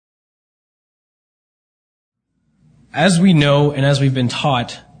As we know and as we've been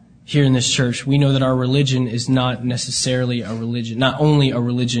taught here in this church, we know that our religion is not necessarily a religion, not only a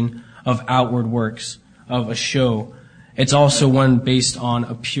religion of outward works, of a show. It's also one based on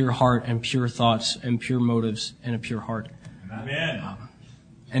a pure heart and pure thoughts and pure motives and a pure heart. Amen.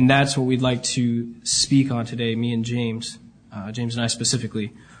 And that's what we'd like to speak on today, me and James, James and I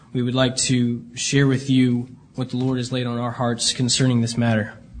specifically. We would like to share with you what the Lord has laid on our hearts concerning this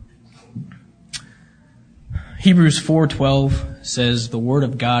matter. Hebrews 4:12 says, "The word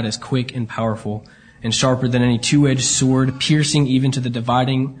of God is quick and powerful, and sharper than any two-edged sword, piercing even to the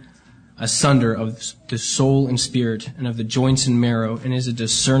dividing asunder of the soul and spirit, and of the joints and marrow, and is a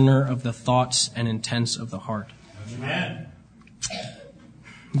discerner of the thoughts and intents of the heart." Amen.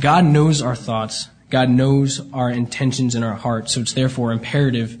 God knows our thoughts. God knows our intentions in our heart. So it's therefore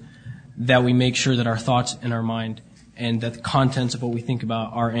imperative that we make sure that our thoughts in our mind and that the contents of what we think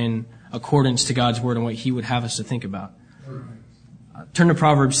about are in accordance to God's word and what He would have us to think about. Turn to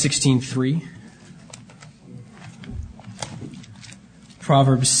Proverbs 16:3.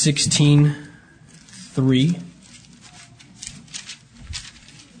 Proverbs 16:3.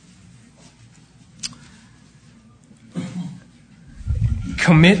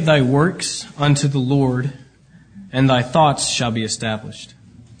 "Commit thy works unto the Lord, and thy thoughts shall be established."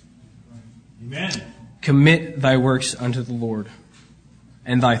 Amen. Commit thy works unto the Lord,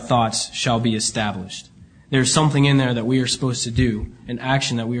 and thy thoughts shall be established. There's something in there that we are supposed to do, an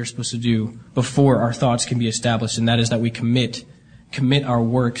action that we are supposed to do before our thoughts can be established, and that is that we commit our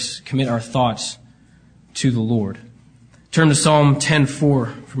works, commit our thoughts to the Lord. Turn to Psalm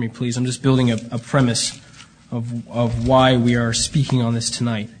 10:4 for me, please. I'm just building a premise of why we are speaking on this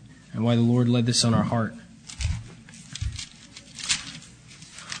tonight and why the Lord led this on our heart.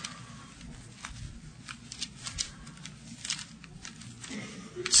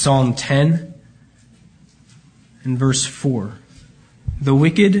 Psalm 10 and verse 4. "The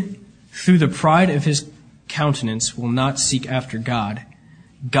wicked, through the pride of his countenance, will not seek after God.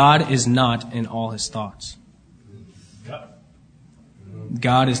 God is not in all his thoughts."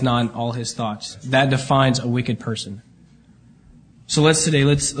 God is not in all his thoughts. That defines a wicked person. So let's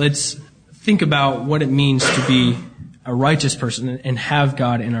think about what it means to be a righteous person and have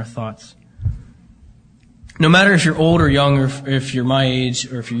God in our thoughts. No matter if you're old or young, or if you're my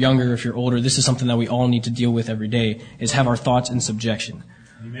age, or if you're younger, or if you're older, this is something that we all need to deal with every day, is have our thoughts in subjection.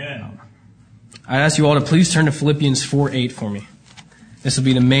 Amen. I ask you all to please turn to Philippians 4:8 for me. This will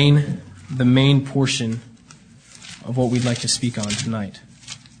be the main portion of what we'd like to speak on tonight.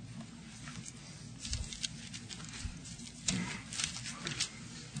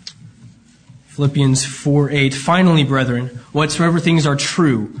 Philippians 4:8. "Finally, brethren, whatsoever things are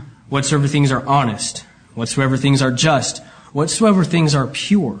true, whatsoever things are honest, whatsoever things are just, whatsoever things are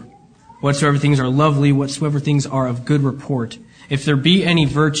pure, whatsoever things are lovely, whatsoever things are of good report, if there be any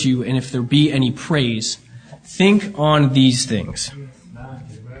virtue and if there be any praise, think on these things."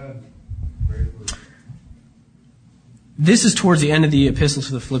 This is towards the end of the epistle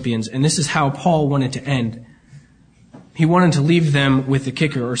to the Philippians, and this is how Paul wanted to end. He wanted to leave them with the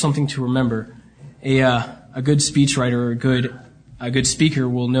kicker, or something to remember. A good speechwriter or a good speaker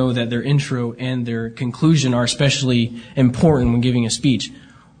will know that their intro and their conclusion are especially important when giving a speech.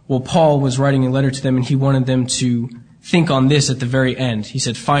 Well, Paul was writing a letter to them, and he wanted them to think on this at the very end. He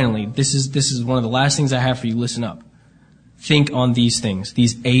said, "Finally, this is one of the last things I have for you. Listen up. Think on these things,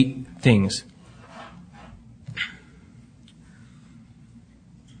 these 8 things."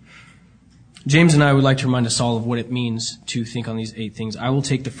 James and I would like to remind us all of what it means to think on these 8 things. I will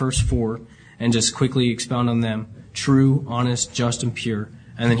take the first 4 and just quickly expound on them. True, honest, just, and pure.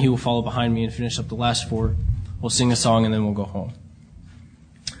 And then he will follow behind me and finish up the last 4. We'll sing a song and then we'll go home.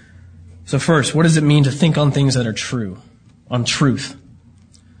 So first, what does it mean to think on things that are true? On truth.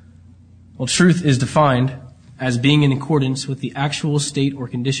 Well, truth is defined as being in accordance with the actual state or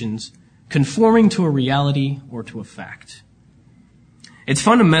conditions, conforming to a reality or to a fact. It's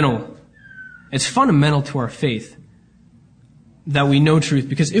fundamental to our faith that we know truth,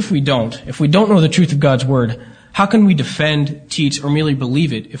 because if we don't know the truth of God's word, how can we defend, teach, or merely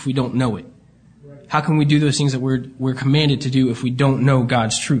believe it if we don't know it? How can we do those things that we're commanded to do if we don't know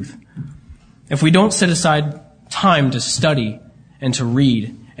God's truth? If we don't set aside time to study and to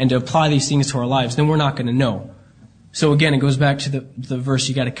read and to apply these things to our lives, then we're not going to know. So again, it goes back to the verse,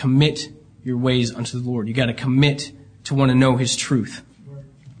 you got to commit your ways unto the Lord. You got to commit to want to know His truth.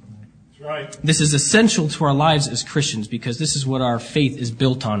 Right. This is essential to our lives as Christians, because this is what our faith is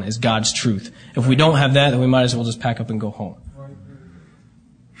built on, is God's truth. If we don't have that, then we might as well just pack up and go home.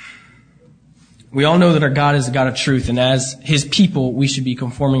 We all know that our God is a God of truth, and as His people, we should be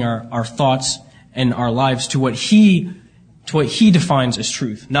conforming our thoughts and our lives to what He defines as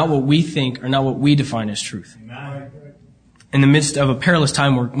truth, not what we think or not what we define as truth. Amen. In the midst of a perilous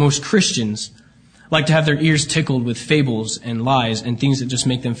time where most Christians like to have their ears tickled with fables and lies and things that just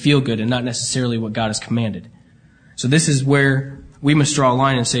make them feel good and not necessarily what God has commanded. So this is where we must draw a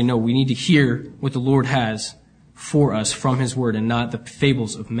line and say, no, we need to hear what the Lord has for us from His Word and not the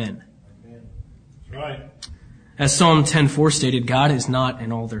fables of men. That's right. As Psalm 10:4 stated, God is not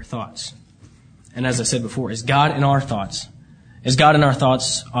in all their thoughts. And as I said before, is God in our thoughts? Is God in our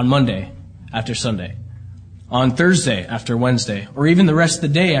thoughts on Monday after Sunday? On Thursday after Wednesday? Or even the rest of the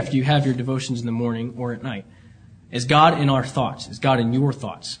day after you have your devotions in the morning or at night? Is God in our thoughts? Is God in your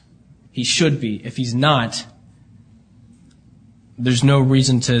thoughts? He should be. If He's not, there's no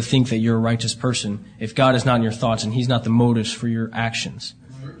reason to think that you're a righteous person if God is not in your thoughts and He's not the motives for your actions.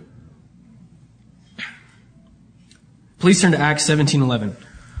 Please turn to Acts 17:11.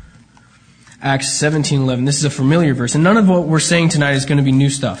 Acts 17:11. This is a familiar verse, and none of what we're saying tonight is going to be new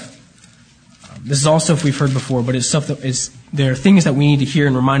stuff. This is all stuff we've heard before, but it's stuff that there are things that we need to hear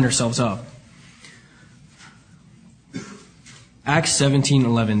and remind ourselves of. Acts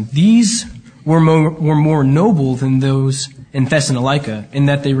 17:11. These were more noble than those in Thessalonica, in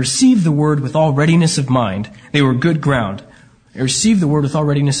that they received the word with all readiness of mind. They were good ground. They received the word with all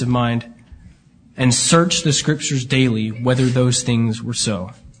readiness of mind and searched the Scriptures daily whether those things were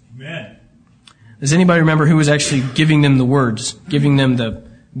so. Amen. Does anybody remember who was actually giving them the words, giving them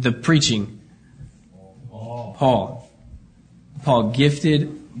the preaching? Paul. Paul,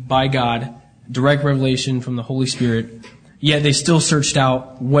 gifted by God, direct revelation from the Holy Spirit, yet they still searched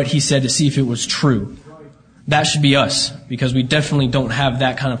out what he said to see if it was true. That should be us, because we definitely don't have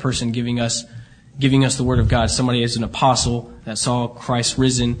that kind of person giving us the Word of God. Somebody as an apostle that saw Christ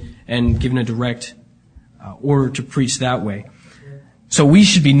risen and given a direct order to preach that way. So we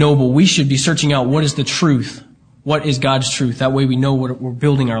should be noble. We should be searching out what is the truth. What is God's truth? That way we know what we're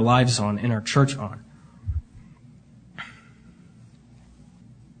building our lives on and our church on.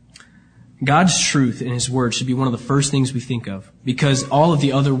 God's truth in His Word should be one of the first things we think of, because all of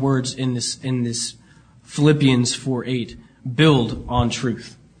the other words in this Philippians 4:8 build on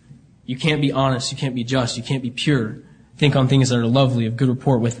truth. You can't be honest, you can't be just, you can't be pure. Think on things that are lovely, of good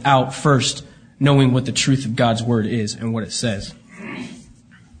report, without first knowing what the truth of God's Word is and what it says.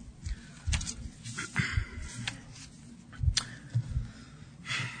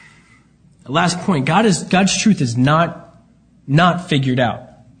 Last point, God's truth is not figured out.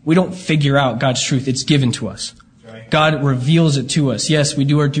 We don't figure out God's truth. It's given to us. Right. God reveals it to us. Yes, we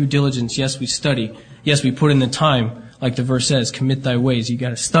do our due diligence. Yes, we study. Yes, we put in the time, like the verse says, commit thy ways. You got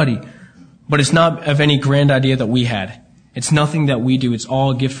to study. But it's not of any grand idea that we had. It's nothing that we do. It's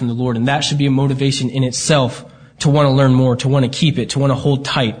all a gift from the Lord. And that should be a motivation in itself to want to learn more, to want to keep it, to want to hold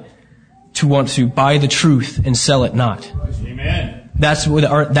tight, to want to buy the truth and sell it not. Amen.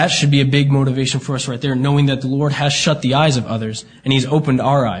 That should be a big motivation for us right there, knowing that the Lord has shut the eyes of others and He's opened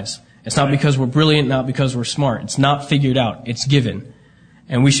our eyes. It's not because we're brilliant, not because we're smart. It's not figured out. It's given.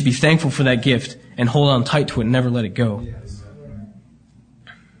 And we should be thankful for that gift and hold on tight to it and never let it go.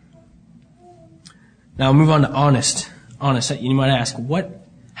 Now I'll move on to honest. Honest. You might ask,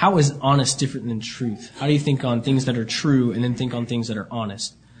 how is honest different than truth? How do you think on things that are true and then think on things that are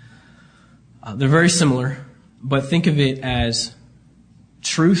honest? They're very similar, but think of it as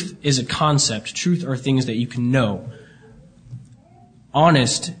truth is a concept. Truth are things that you can know.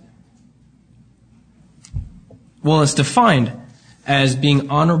 Honest, well, it's defined as being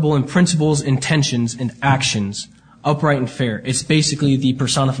honorable in principles, intentions, and actions, upright and fair. It's basically the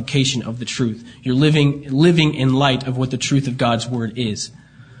personification of the truth. You're living in light of what the truth of God's Word is.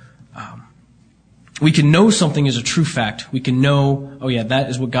 We can know something is a true fact. We can know, oh yeah,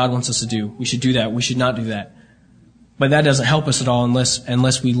 that is what God wants us to do. We should do that. We should not do that. But that doesn't help us at all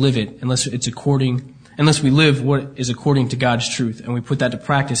unless we live it, unless we live what is according to God's truth, and we put that to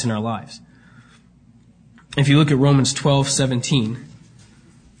practice in our lives. If you look at Romans 12:17,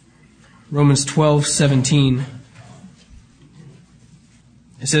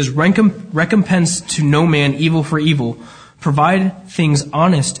 it says, recompense to no man evil for evil, provide things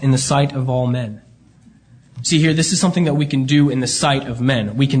honest in the sight of all men. See here, this is something that we can do in the sight of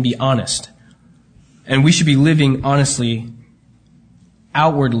men. We can be honest. And we should be living honestly,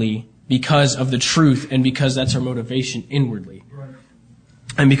 outwardly, because of the truth and because that's our motivation inwardly.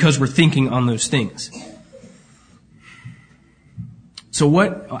 And because we're thinking on those things.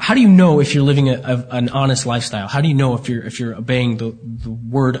 So how do you know if you're living an honest lifestyle? How do you know if you're obeying the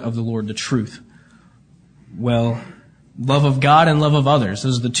word of the Lord, the truth? Well, love of God and love of others.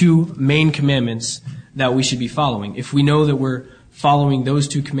 Those are the two main commandments that we should be following. If we know that we're following those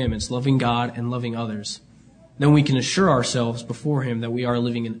two commandments, loving God and loving others, then we can assure ourselves before Him that we are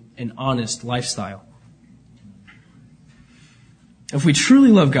living an honest lifestyle. If we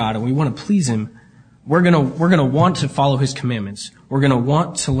truly love God and we want to please Him, we're gonna want to follow His commandments. We're gonna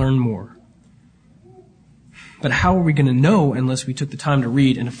want to learn more. But how are we gonna know unless we took the time to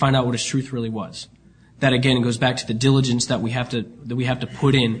read and to find out what His truth really was? That again goes back to the diligence that we have to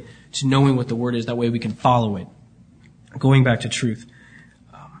put in to knowing what the Word is. That way we can follow it. Going back to truth,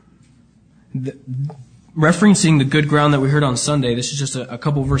 referencing the good ground that we heard on Sunday. This is just a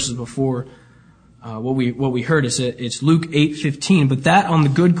couple verses before what we heard. It's Luke 8:15. But that on the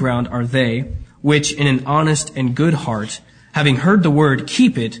good ground are they which in an honest and good heart, having heard the word,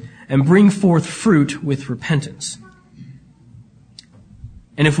 keep it and bring forth fruit with repentance.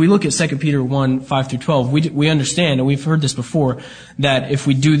 And if we look at 2 Peter 1:5-12, we understand, and we've heard this before, that if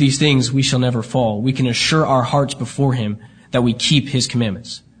we do these things, we shall never fall. We can assure our hearts before Him that we keep His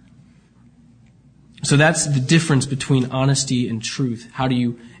commandments. So that's the difference between honesty and truth.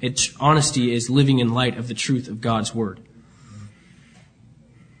 Honesty is living in light of the truth of God's Word.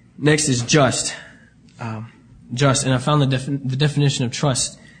 Next is just. Just, and I found the definition of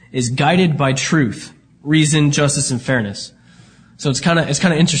trust is guided by truth, reason, justice, and fairness. So it's kind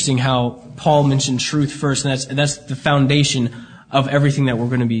of interesting how Paul mentioned truth first, and that's the foundation of everything that we're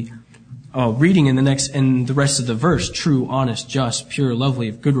going to be reading in the rest of the verse. True, honest, just, pure, lovely,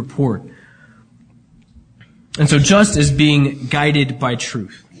 of good report. And so just is being guided by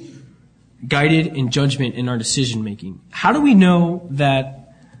truth, guided in judgment in our decision making. How do we know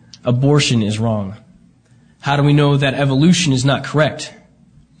that abortion is wrong? How do we know that evolution is not correct?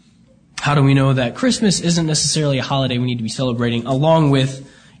 How do we know that Christmas isn't necessarily a holiday we need to be celebrating along with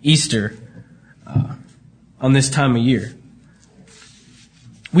Easter on this time of year?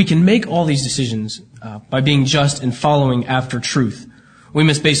 We can make all these decisions by being just and following after truth. We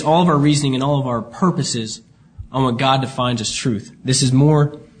must base all of our reasoning and all of our purposes on what God defines as truth. This is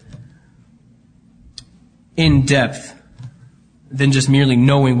more in depth than just merely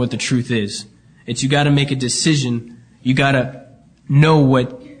knowing what the truth is. It's you got to make a decision. You got to know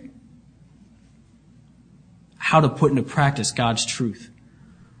how to put into practice God's truth.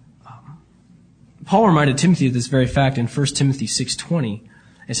 Paul reminded Timothy of this very fact in 1 Timothy 6:20.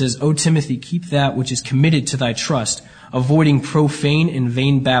 It says, "O Timothy, keep that which is committed to thy trust, avoiding profane and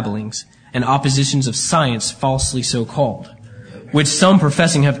vain babblings, and oppositions of science falsely so called, which some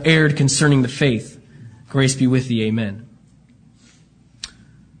professing have erred concerning the faith. Grace be with thee, amen."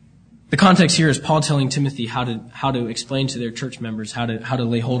 The context here is Paul telling Timothy how to explain to their church members how to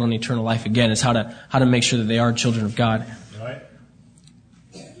lay hold on eternal life again. It's how to make sure that they are children of God. Right.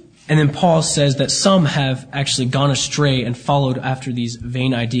 And then Paul says that some have actually gone astray and followed after these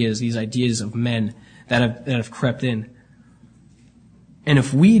vain ideas, these ideas of men that have crept in. And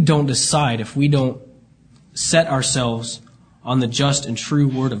if we don't decide, if we don't set ourselves on the just and true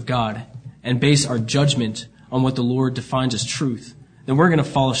Word of God and base our judgment on what the Lord defines as truth, then we're going to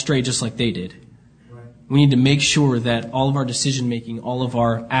fall astray just like they did. Right. We need to make sure that all of our decision making, all of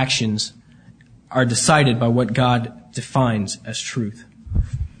our actions are decided by what God defines as truth.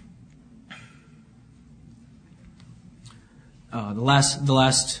 The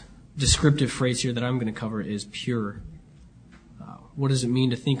last descriptive phrase here that I'm going to cover is pure. What does it mean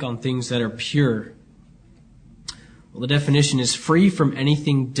to think on things that are pure? Well, the definition is free from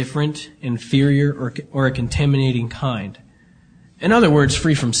anything different, inferior, or a contaminating kind. In other words,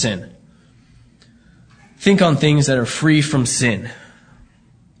 free from sin. Think on things that are free from sin.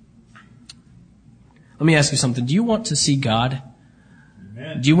 Let me ask you something. Do you want to see God?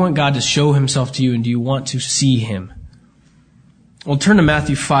 Amen. Do you want God to show Himself to you, and do you want to see Him? Well, turn to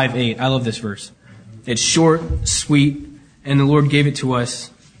Matthew 5:8. I love this verse. It's short, sweet, and the Lord gave it to us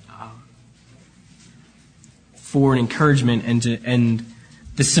for an encouragement, and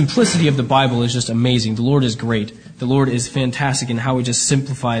the simplicity of the Bible is just amazing. The Lord is great. The Lord is fantastic in how He just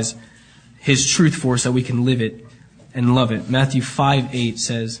simplifies His truth for us that we can live it and love it. Matthew 5:8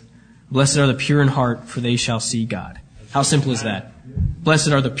 says, "Blessed are the pure in heart, for they shall see God." How simple is that? Blessed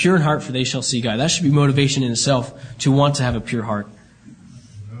are the pure in heart, for they shall see God. That should be motivation in itself to want to have a pure heart.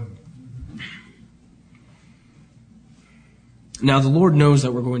 Now, the Lord knows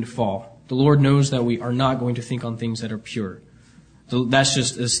that we're going to fall. The Lord knows that we are not going to think on things that are pure. That's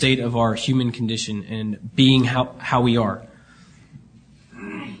just a state of our human condition and being how we are.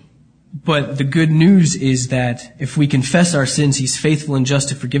 But the good news is that if we confess our sins, He's faithful and just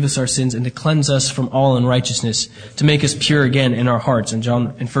to forgive us our sins and to cleanse us from all unrighteousness, to make us pure again in our hearts, in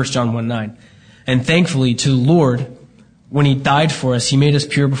 1 John 1:9. And thankfully to the Lord, when He died for us, He made us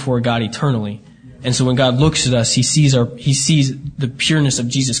pure before God eternally. And so when God looks at us, he sees the pureness of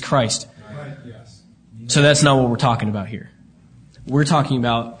Jesus Christ. Right. Yes. So that's not what we're talking about here. We're talking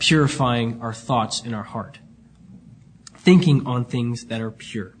about purifying our thoughts in our heart. Thinking on things that are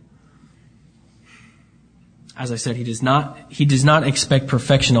pure. As I said, he does not expect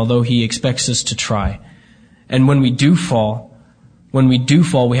perfection, although he expects us to try. And when we do fall,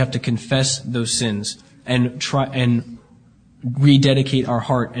 we have to confess those sins and try and rededicate our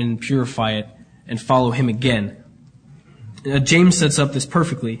heart and purify it and follow him again. James sets up this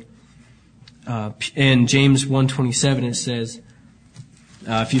perfectly. In James 1:27 it says,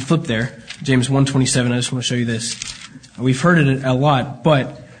 if you flip there, James 1:27, I just want to show you this. We've heard it a lot,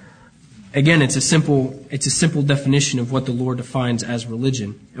 but again, it's a simple definition of what the Lord defines as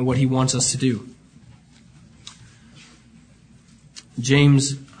religion and what he wants us to do.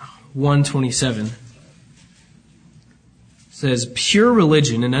 James 1:27 says, "Pure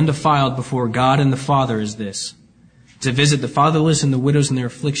religion and undefiled before God and the Father is this, to visit the fatherless and the widows in their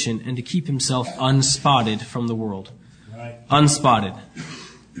affliction, and to keep himself unspotted from the world." Right. Unspotted.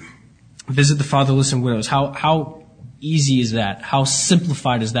 Visit the fatherless and widows. How easy is that? How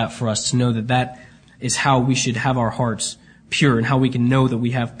simplified is that for us to know that that is how we should have our hearts pure and how we can know that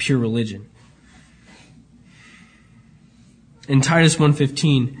we have pure religion? In Titus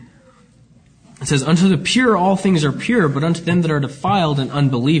 1:15, it says, "Unto the pure all things are pure, but unto them that are defiled and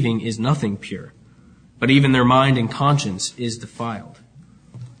unbelieving is nothing pure. But even their mind and conscience is defiled."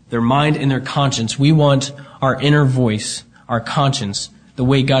 Their mind and their conscience. We want our inner voice, our conscience, the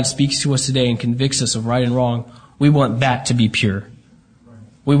way God speaks to us today and convicts us of right and wrong. We want that to be pure.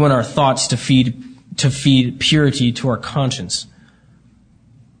 We want our thoughts to feed purity to our conscience.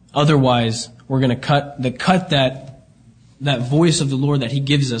 Otherwise, we're going to cut that voice of the Lord that he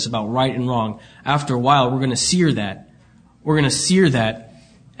gives us about right and wrong. After a while, we're going to sear that. We're going to sear that,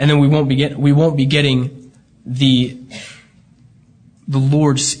 and then we won't be getting the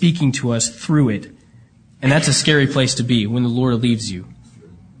Lord speaking to us through it. And that's a scary place to be when the Lord leaves you.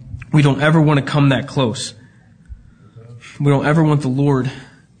 We don't ever want to come that close. We don't ever want the Lord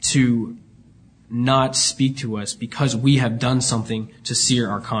to not speak to us because we have done something to sear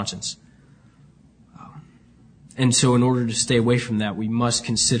our conscience. And so in order to stay away from that, we must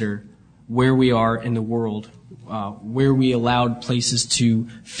consider where we are in the world, where we allowed places to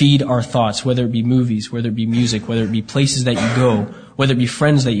feed our thoughts, whether it be movies, whether it be music, whether it be places that you go, whether it be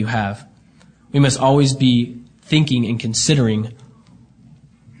friends that you have. We must always be thinking and considering,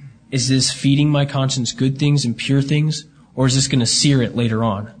 is this feeding my conscience good things and pure things, or is this going to sear it later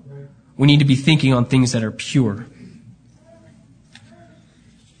on? We need to be thinking on things that are pure.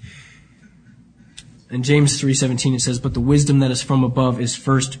 In James 3:17 it says, "But the wisdom that is from above is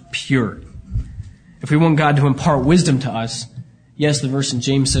first pure." If we want God to impart wisdom to us, yes, the verse in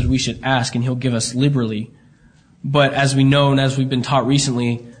James said we should ask and he'll give us liberally. But as we know and as we've been taught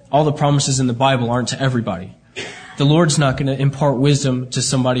recently, all the promises in the Bible aren't to everybody. The Lord's not going to impart wisdom to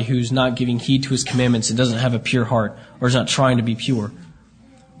somebody who's not giving heed to his commandments and doesn't have a pure heart or is not trying to be pure.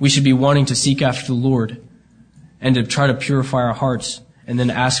 We should be wanting to seek after the Lord and to try to purify our hearts and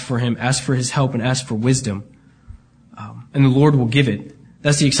then ask for him, ask for his help and ask for wisdom. And the Lord will give it.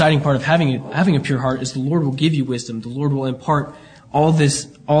 That's the exciting part of having a pure heart is the Lord will give you wisdom. The Lord will impart all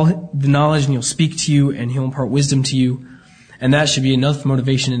the knowledge, and he'll speak to you and he'll impart wisdom to you. And that should be enough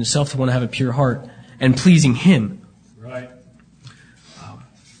motivation in itself to want to have a pure heart and pleasing him. Right.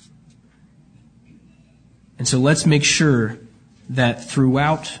 And so let's make sure that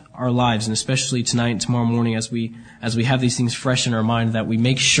throughout our lives, and especially tonight and tomorrow morning as we have these things fresh in our mind, that we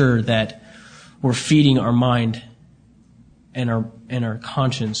make sure that we're feeding our mind and our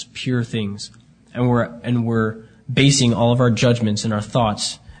conscience pure things, and we're basing all of our judgments and our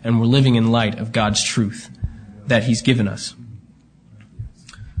thoughts, and we're living in light of God's truth that he's given us.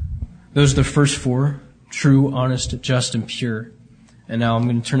 Those are the first four: true, honest, just, and pure. And now I'm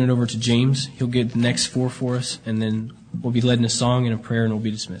going to turn it over to James. He'll get the next four for us, and then we'll be led in a song and a prayer, and we'll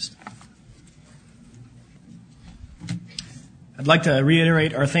be dismissed. I'd like to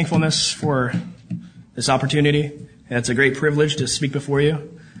reiterate our thankfulness for this opportunity. It's a great privilege to speak before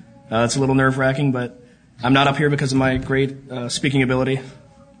you. It's a little nerve-wracking, but I'm not up here because of my great speaking ability,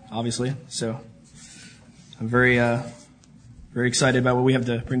 obviously. So I'm very excited about what we have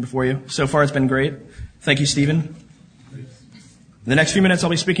to bring before you. So far, it's been great. Thank you, Stephen. In the next few minutes, I'll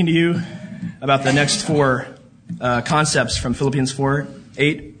be speaking to you about the next four concepts from Philippians 4:8. I'm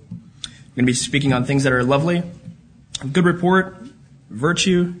going to be speaking on things that are lovely, good report,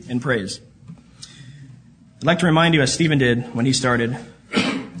 virtue, and praise. I'd like to remind you, as Stephen did when he started,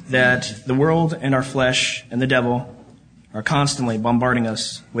 that the world and our flesh and the devil are constantly bombarding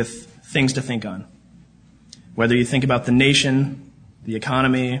us with things to think on. Whether you think about the nation, the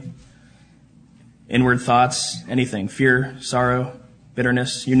economy, inward thoughts, anything, fear, sorrow,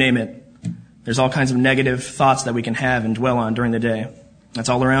 bitterness, you name it. There's all kinds of negative thoughts that we can have and dwell on during the day. That's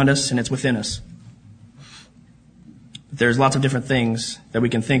all around us and it's within us. There's lots of different things that we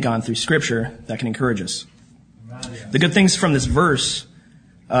can think on through Scripture that can encourage us. The good things from this verse,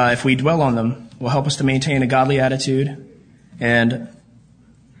 if we dwell on them, will help us to maintain a godly attitude and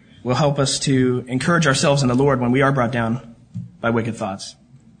will help us to encourage ourselves in the Lord when we are brought down by wicked thoughts.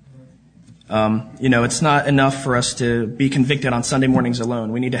 It's not enough for us to be convicted on Sunday mornings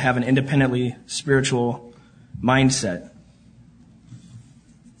alone. We need to have an independently spiritual mindset.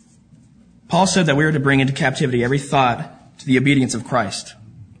 Paul said that we are to bring into captivity every thought to the obedience of Christ.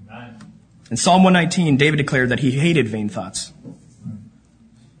 In Psalm 119, David declared that he hated vain thoughts.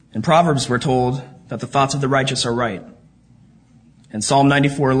 In Proverbs, we're told that the thoughts of the righteous are right. And Psalm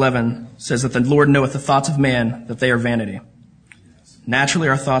 94:11 says that the Lord knoweth the thoughts of man, that they are vanity. Naturally,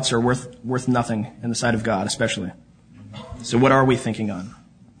 our thoughts are worth nothing in the sight of God, especially. So what are we thinking on?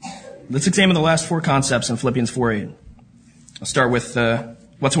 Let's examine the last four concepts in Philippians 4:8. I'll start with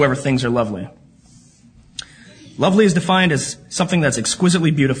whatsoever things are lovely. Lovely is defined as something that's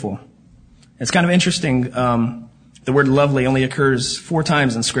exquisitely beautiful. It's kind of interesting. The word lovely only occurs 4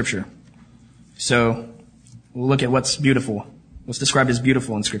 times in Scripture. So we'll look at what's beautiful, what's described as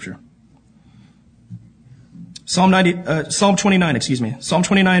beautiful in Scripture. Psalm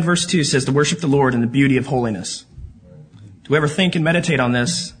 29 verse 2 says to worship the Lord in the beauty of holiness. Do we ever think and meditate on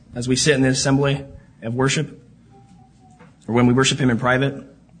this as we sit in the assembly of worship? Or when we worship Him in private?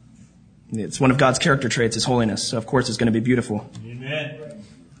 It's one of God's character traits, is holiness. So of course it's going to be beautiful. Amen.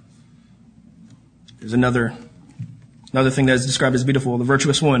 There's another thing that is described as beautiful. The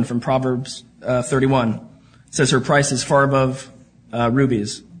virtuous woman from Proverbs 31. It says her price is far above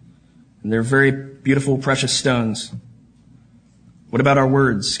rubies. And they're very beautiful, precious stones. What about our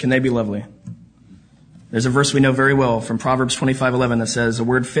words? Can they be lovely? There's a verse we know very well from Proverbs 25:11 that says, a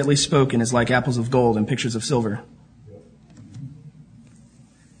word fitly spoken is like apples of gold and pictures of silver.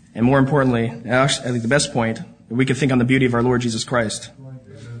 And more importantly, I think the best point, we can think on the beauty of our Lord Jesus Christ.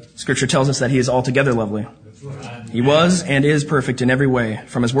 Scripture tells us that He is altogether lovely. He was and is perfect in every way,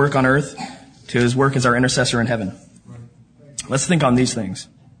 from His work on earth to His work as our intercessor in heaven. Let's think on these things.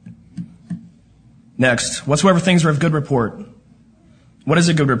 Next, whatsoever things are of good report. What is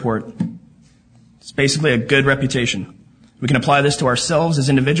a good report? It's basically a good reputation. We can apply this to ourselves as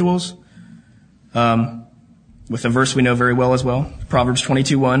individuals, with a verse we know very well as well. Proverbs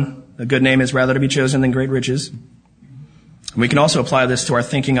 22:1. A good name is rather to be chosen than great riches. And we can also apply this to our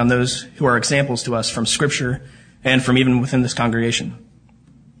thinking on those who are examples to us from Scripture and from even within this congregation.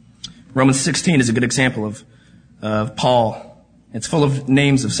 Romans 16 is a good example of Paul. It's full of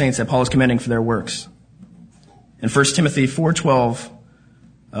names of saints that Paul is commending for their works. In 1 Timothy 4:12,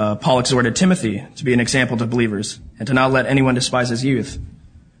 Paul exhorted Timothy to be an example to believers and to not let anyone despise his youth.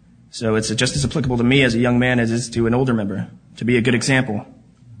 So it's just as applicable to me as a young man as it is to an older member, to be a good example,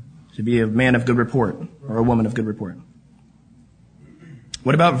 to be a man of good report or a woman of good report.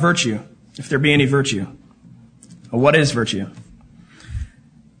 What about virtue? If there be any virtue. Well, what is virtue?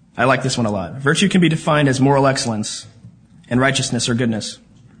 I like this one a lot. Virtue can be defined as moral excellence and righteousness or goodness.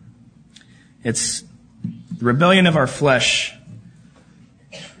 It's the rebellion of our flesh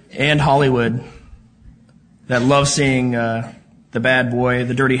and Hollywood that loves seeing the bad boy,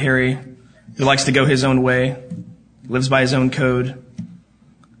 the dirty Harry, who likes to go his own way, lives by his own code,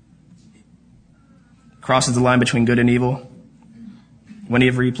 crosses the line between good and evil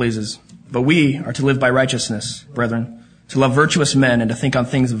whenever he pleases. But we are to live by righteousness, brethren, to love virtuous men and to think on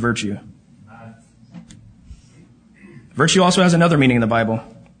things of virtue. Virtue also has another meaning in the Bible.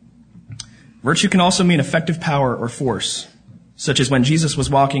 Virtue can also mean effective power or force, such as when Jesus was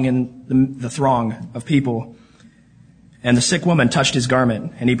walking in the throng of people and the sick woman touched His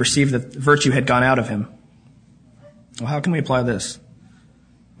garment and He perceived that virtue had gone out of him. Well, how can we apply this?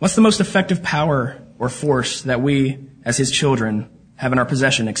 What's the most effective power or force that we, as His children, have in our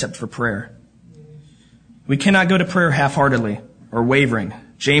possession except for prayer? We cannot go to prayer half-heartedly or wavering.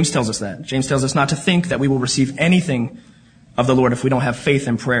 James tells us that. James tells us not to think that we will receive anything of the Lord if we don't have faith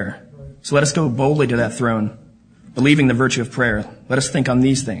in prayer. So let us go boldly to that throne, believing the virtue of prayer. Let us think on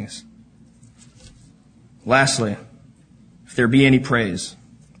these things. Lastly, if there be any praise.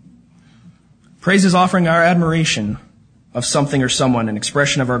 Praise is offering our admiration of something or someone, an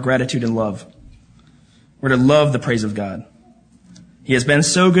expression of our gratitude and love. We're to love the praise of God. He has been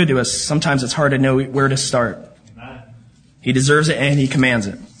so good to us, sometimes it's hard to know where to start. He deserves it and He commands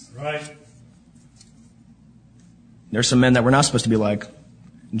it. Right. There's some men that we're not supposed to be like.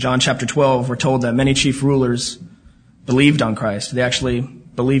 In John chapter 12, we're told that many chief rulers believed on Christ. They actually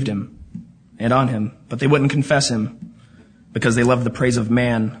believed him and on him, but they wouldn't confess him because they loved the praise of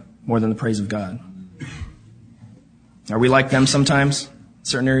man more than the praise of God. Are we like them sometimes in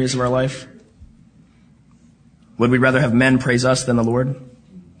certain areas of our life? Would we rather have men praise us than the Lord?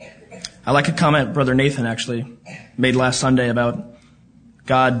 I like a comment Brother Nathan actually made last Sunday about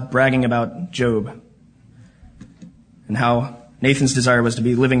God bragging about Job and how Nathan's desire was to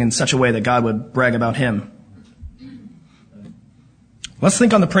be living in such a way that God would brag about him. Let's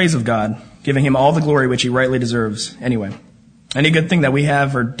think on the praise of God, giving him all the glory which he rightly deserves anyway. Any good thing that we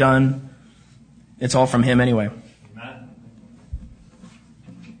have or done, it's all from him anyway.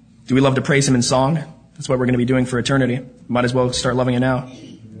 Do we love to praise him in song? That's what we're going to be doing for eternity. Might as well start loving it now.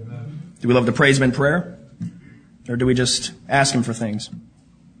 Do we love to praise him in prayer? Or do we just ask him for things?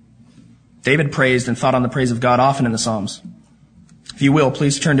 David praised and thought on the praise of God often in the Psalms. If you will,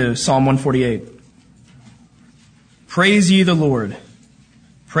 please turn to Psalm 148. Praise ye the Lord.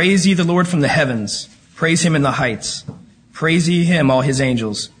 Praise ye the Lord from the heavens. Praise him in the heights. Praise ye him, all his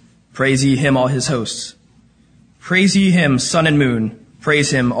angels. Praise ye him, all his hosts. Praise ye him, sun and moon.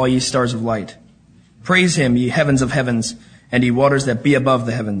 Praise him, all ye stars of light. Praise him, ye heavens of heavens, and ye waters that be above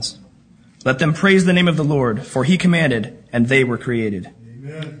the heavens. Let them praise the name of the Lord, for he commanded, and they were created.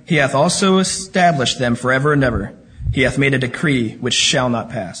 Amen. He hath also established them forever and ever. He hath made a decree which shall not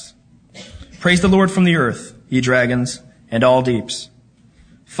pass. Praise the Lord from the earth, ye dragons, and all deeps.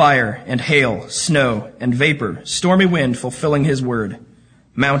 Fire and hail, snow and vapor, stormy wind fulfilling his word.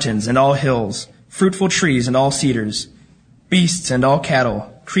 Mountains and all hills, fruitful trees and all cedars, beasts and all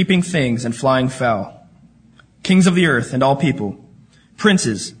cattle, creeping things and flying fowl, kings of the earth and all people,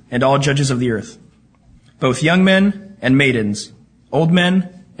 princes and all judges of the earth, both young men and maidens, old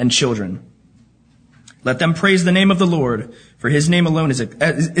men and children. Let them praise the name of the Lord, for his name alone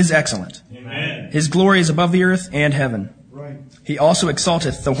is excellent. Amen. His glory is above the earth and heaven. Right. He also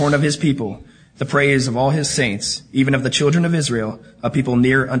exalteth the horn of his people, the praise of all his saints, even of the children of Israel, a people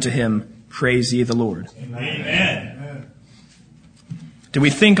near unto him. Praise ye the Lord. Amen. Do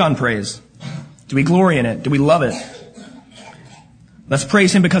we think on praise? Do we glory in it? Do we love it? Let's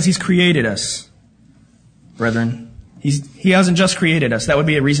praise him because he's created us. Brethren, he hasn't just created us. That would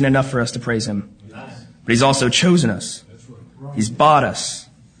be a reason enough for us to praise him. But he's also chosen us. He's bought us.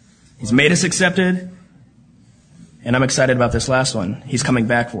 He's made us accepted. And I'm excited about this last one. He's coming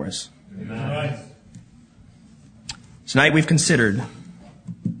back for us. Amen. Tonight we've considered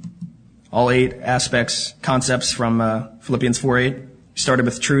all 8 aspects, concepts from Philippians 4:8. We started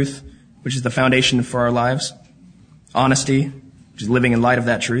with truth, which is the foundation for our lives. Honesty, which is living in light of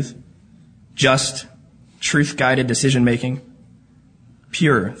that truth. Just, truth-guided decision-making.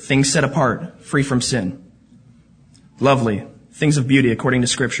 Pure, things set apart, free from sin. Lovely, things of beauty according to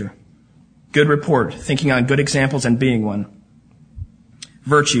Scripture. Good report, thinking on good examples and being one.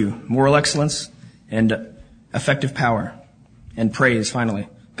 Virtue, moral excellence, and effective power. And praise, finally.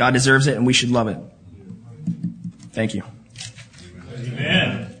 God deserves it and we should love it. Thank you.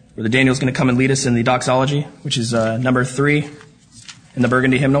 Amen. Brother Daniel's going to come and lead us in the doxology, which is number 3 in the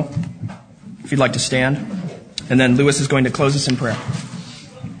Burgundy hymnal. If you'd like to stand. And then Lewis is going to close us in prayer.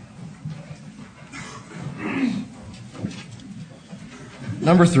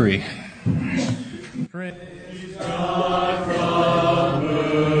 Number 3. Praise God from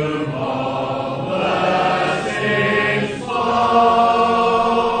whom all blessings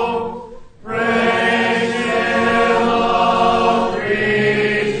flow. Praise him, all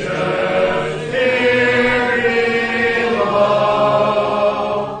creatures here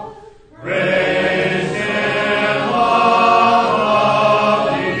below. Praise him, all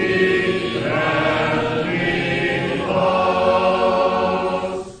of the heavenly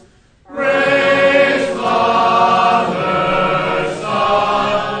hosts. Praise Father,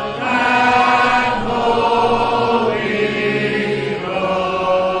 Son, and Holy Ghost.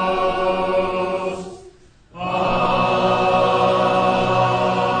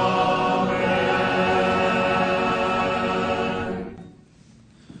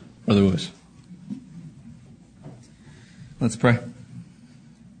 Brother Lewis. Let's pray.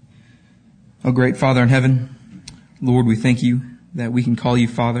 Oh, great Father in heaven, Lord, we thank you that we can call you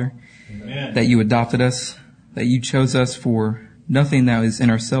Father, Amen. that you adopted us, that you chose us for nothing that is in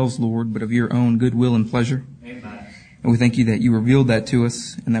ourselves, Lord, but of your own goodwill and pleasure. Amen. And we thank you that you revealed that to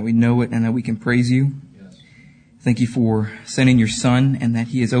us and that we know it and that we can praise you. Yes. Thank you for sending your Son and that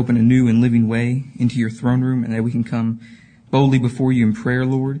he has opened a new and living way into your throne room and that we can come boldly before you in prayer,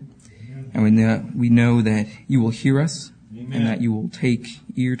 Lord. And we know that you will hear us and that you will take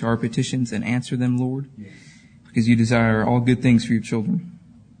ear to our petitions and answer them, Lord, because you desire all good things for your children.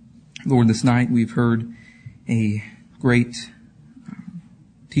 Lord, this night we've heard a great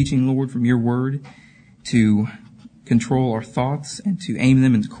teaching, Lord, from your word to control our thoughts and to aim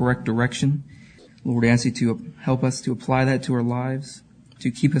them in the correct direction. Lord, I ask you to help us to apply that to our lives,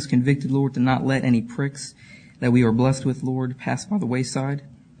 to keep us convicted, Lord, to not let any pricks that we are blessed with, Lord, pass by the wayside,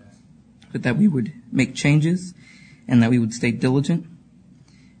 but that we would make changes and that we would stay diligent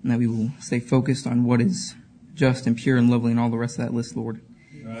and that we will stay focused on what is just and pure and lovely and all the rest of that list, Lord.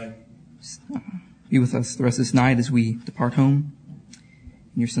 Right. Be with us the rest of this night as we depart home.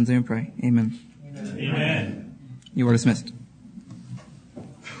 In your son's name we pray. Amen. Amen. You are dismissed.